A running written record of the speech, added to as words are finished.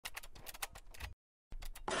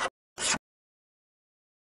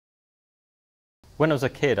When I was a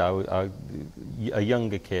kid, a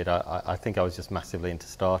younger kid, I think I was just massively into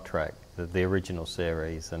Star Trek, the original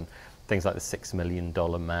series, and things like the $6 Million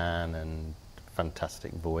Man and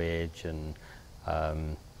Fantastic Voyage and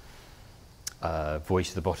Voyage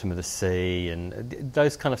to the Bottom of the Sea, and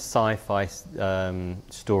those kind of sci-fi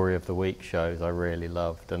story of the week shows I really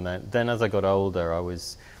loved. And then as I got older,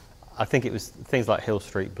 I think it was things like Hill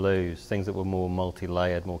Street Blues, things that were more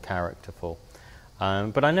multi-layered, more characterful.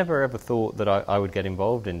 But I never ever thought that I would get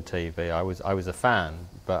involved in TV. I was a fan,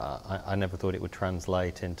 but I never thought it would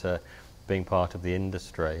translate into being part of the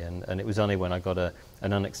industry. And it was only when I got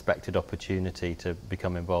an unexpected opportunity to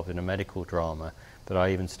become involved in a medical drama that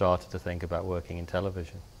I even started to think about working in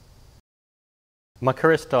television. My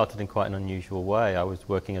career started in quite an unusual way. I was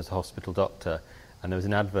working as a hospital doctor, and there was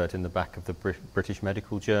an advert in the back of the British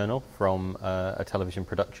Medical Journal from a television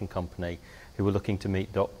production company who were looking to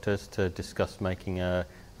meet doctors to discuss making a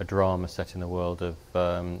drama set in the world of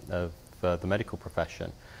the medical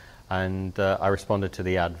profession. And I responded to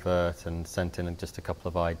the advert and sent in just a couple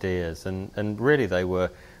of ideas, and really they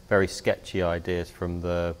were very sketchy ideas from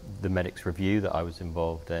the Medics Review that I was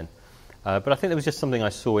involved in. But I think there was just something I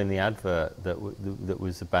saw in the advert that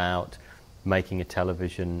was about making a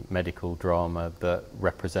television medical drama that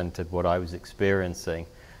represented what I was experiencing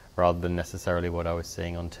rather than necessarily what I was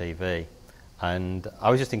seeing on TV. And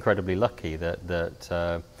I was just incredibly lucky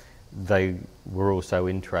that they were also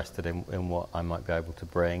interested in what I might be able to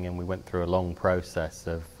bring, and we went through a long process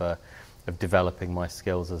of developing my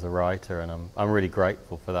skills as a writer, and I'm really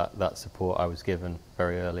grateful for that support I was given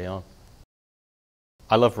very early on.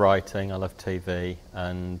 I love writing, I love TV,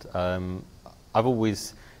 and I've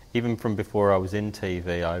always, even from before I was in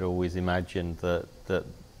TV, I'd always imagined that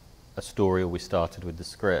a story always started with the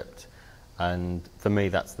script. And for me,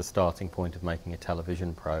 that's the starting point of making a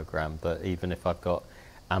television program, that even if I've got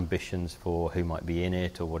ambitions for who might be in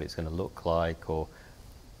it or what it's going to look like or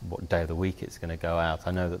what day of the week it's going to go out,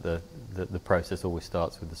 I know that the process always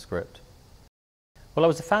starts with the script. Well, I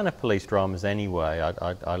was a fan of police dramas anyway.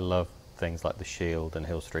 I love things like The Shield and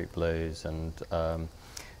Hill Street Blues and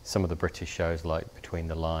some of the British shows like Between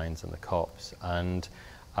the Lines and The Cops. And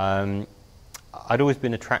I'd always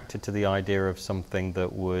been attracted to the idea of something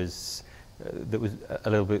that was a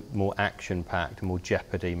little bit more action-packed, more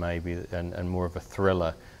jeopardy maybe, and more of a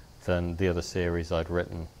thriller than the other series I'd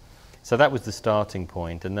written. So that was the starting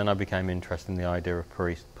point, and then I became interested in the idea of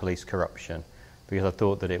police corruption, because I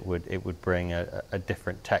thought that it would bring a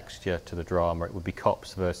different texture to the drama. It would be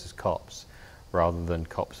cops versus cops rather than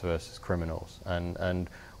cops versus criminals. And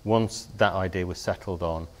once that idea was settled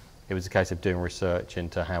on, it was a case of doing research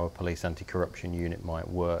into how a police anti-corruption unit might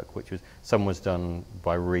work, which was, some was done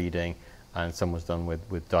by reading and some was done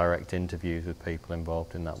with direct interviews with people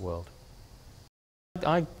involved in that world.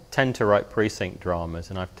 I tend to write precinct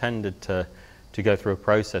dramas, and I've tended to go through a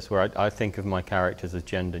process where I think of my characters as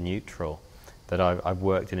gender neutral, that I've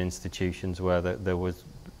worked in institutions where there was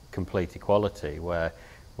complete equality, where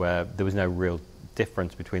there was no real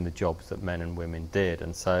difference between the jobs that men and women did.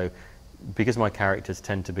 And so, because my characters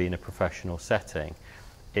tend to be in a professional setting,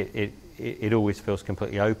 it always feels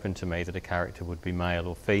completely open to me that a character would be male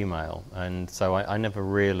or female. And so I never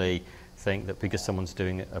really think that because someone's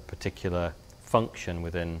doing a particular function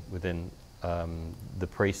within the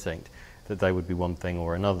precinct, that they would be one thing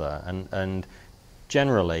or another. And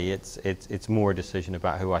generally, it's more a decision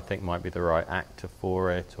about who I think might be the right actor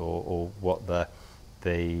for it, or what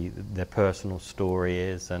their personal story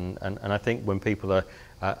is. And I think when people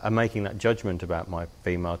are making that judgment about my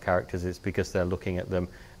female characters, it's because they're looking at them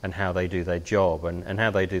and how they do their job. And how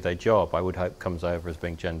they do their job, I would hope, comes over as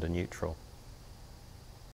being gender neutral.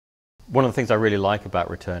 One of the things I really like about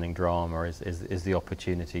returning drama is the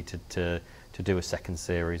opportunity to do a second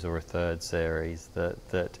series or a third series,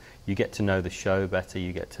 that you get to know the show better,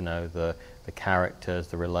 you get to know the characters,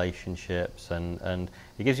 the relationships, and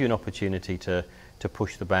it gives you an opportunity to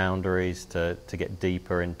push the boundaries, to get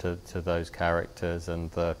deeper into those characters, and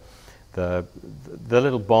the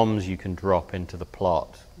little bombs you can drop into the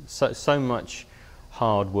plot. So much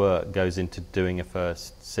hard work goes into doing a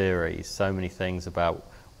first series, so many things about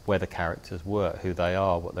where the characters work, who they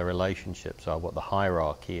are, what their relationships are, what the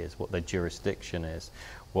hierarchy is, what their jurisdiction is,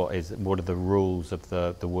 what are the rules of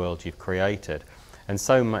the world you've created. And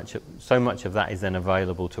so much of that is then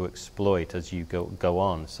available to exploit as you go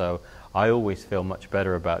on. So I always feel much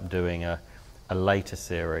better about doing a later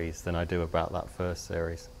series than I do about that first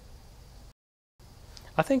series.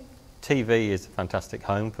 I think TV is a fantastic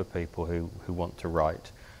home for people who want to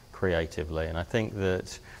write creatively, and I think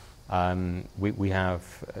that we have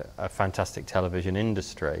a fantastic television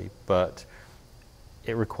industry, but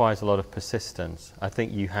it requires a lot of persistence. I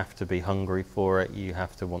think you have to be hungry for it, you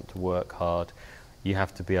have to want to work hard, you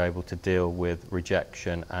have to be able to deal with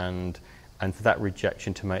rejection, and for that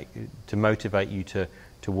rejection to motivate you to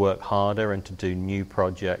work harder and to do new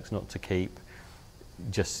projects, not to keep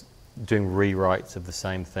just doing rewrites of the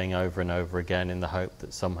same thing over and over again in the hope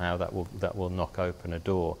that somehow that will knock open a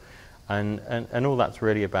door. And all that's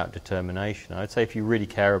really about determination. I'd say if you really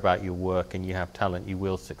care about your work and you have talent, you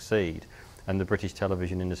will succeed. And the British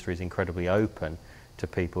television industry is incredibly open to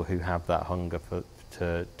people who have that hunger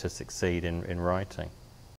to succeed in writing.